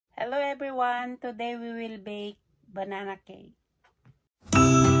Hello everyone, today we will bake banana cake.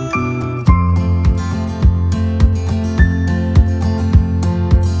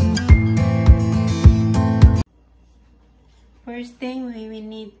 First thing, we will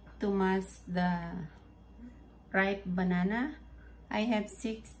need to mash the ripe banana. I have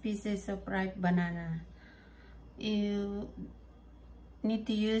 6 pieces of ripe banana. You need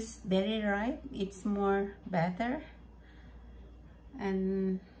to use very ripe, it's more better.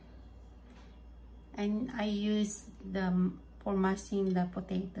 And I use them for mashing the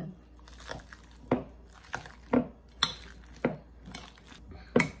potato.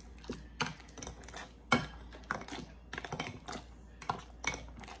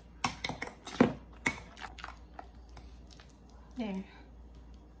 There,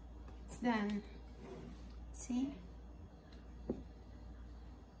 it's done. See?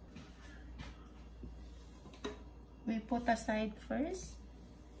 We put aside first.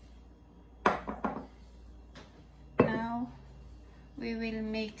 Now we will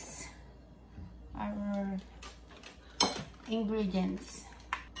mix our ingredients.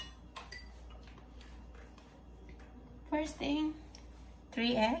 First thing,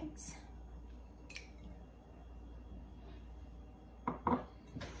 3 eggs.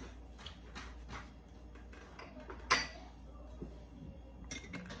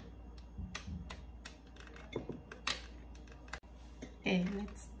 Okay,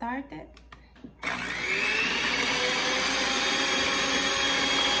 let's start it.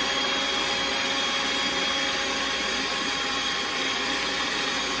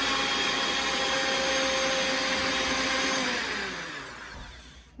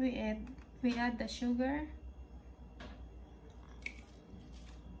 We add the sugar.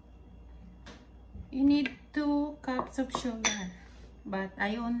 You need 2 cups of sugar, but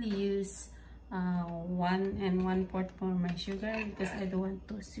I only use 1 1/4 for my sugar because I don't want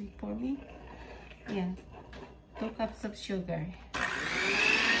too sweet for me. Yeah, 2 cups of sugar.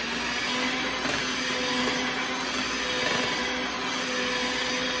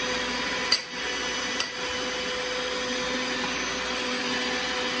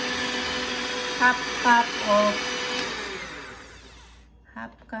 Half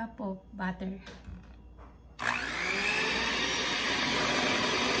cup of butter.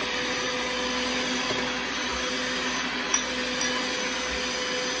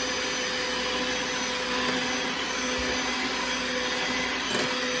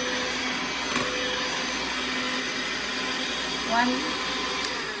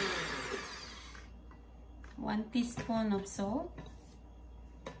 One teaspoon of salt.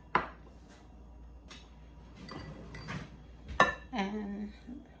 And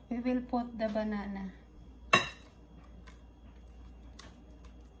we will put the banana.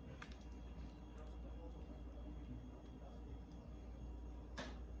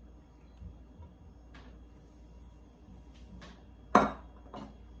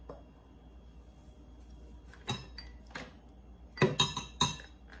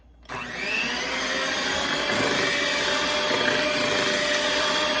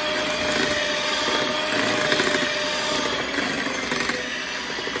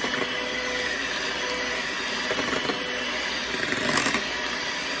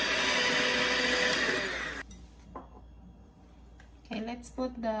 Okay, let's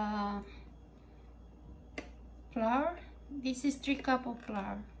put the flour. This is 3 cups of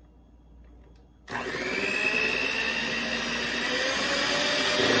flour.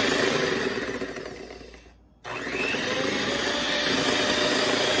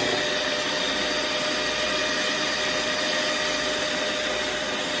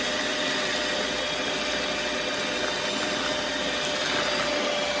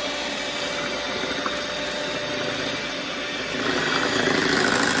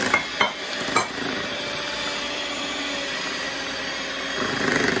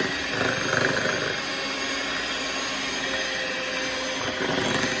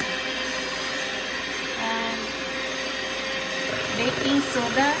 Baking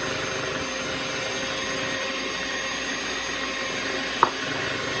soda,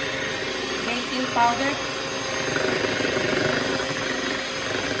 baking powder,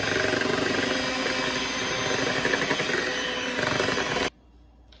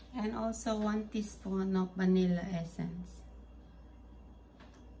 and also 1 teaspoon of vanilla essence.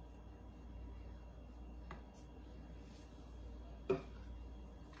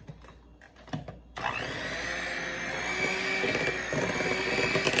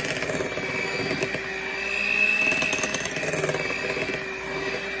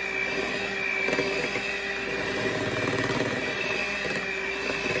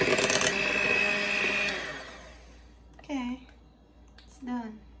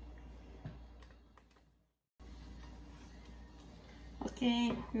 Done.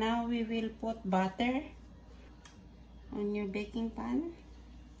 Okay, now we will put butter on your baking pan.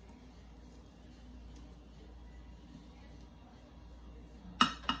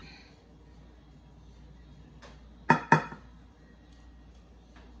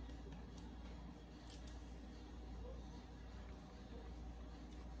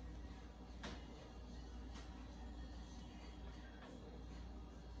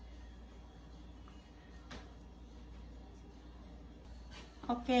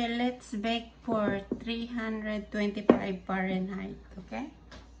 Okay, let's bake for 325 Fahrenheit, okay?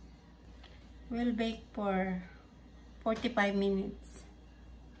 We'll bake for 45 minutes.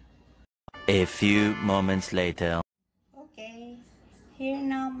 A few moments later. Okay, here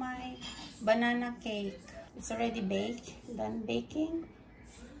now my banana cake. It's already baked, done baking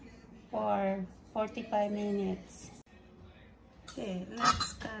for 45 minutes. Okay,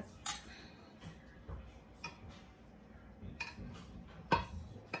 let's cut.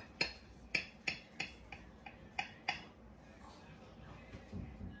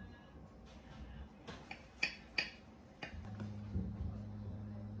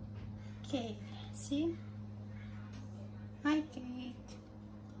 Okay, see? My cake.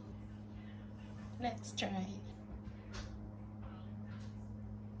 Let's try.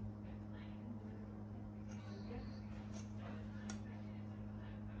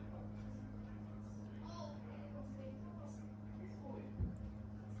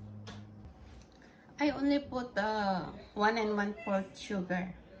 I only put 1 1/4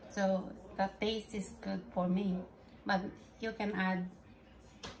 sugar, so the taste is good for me. But you can add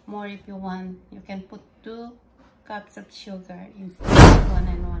more if you want. You can put 2 cups of sugar instead of 1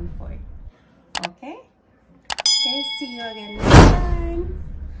 1/4. Okay? Okay, see you again next time.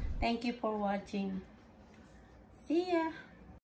 Thank you for watching. See ya.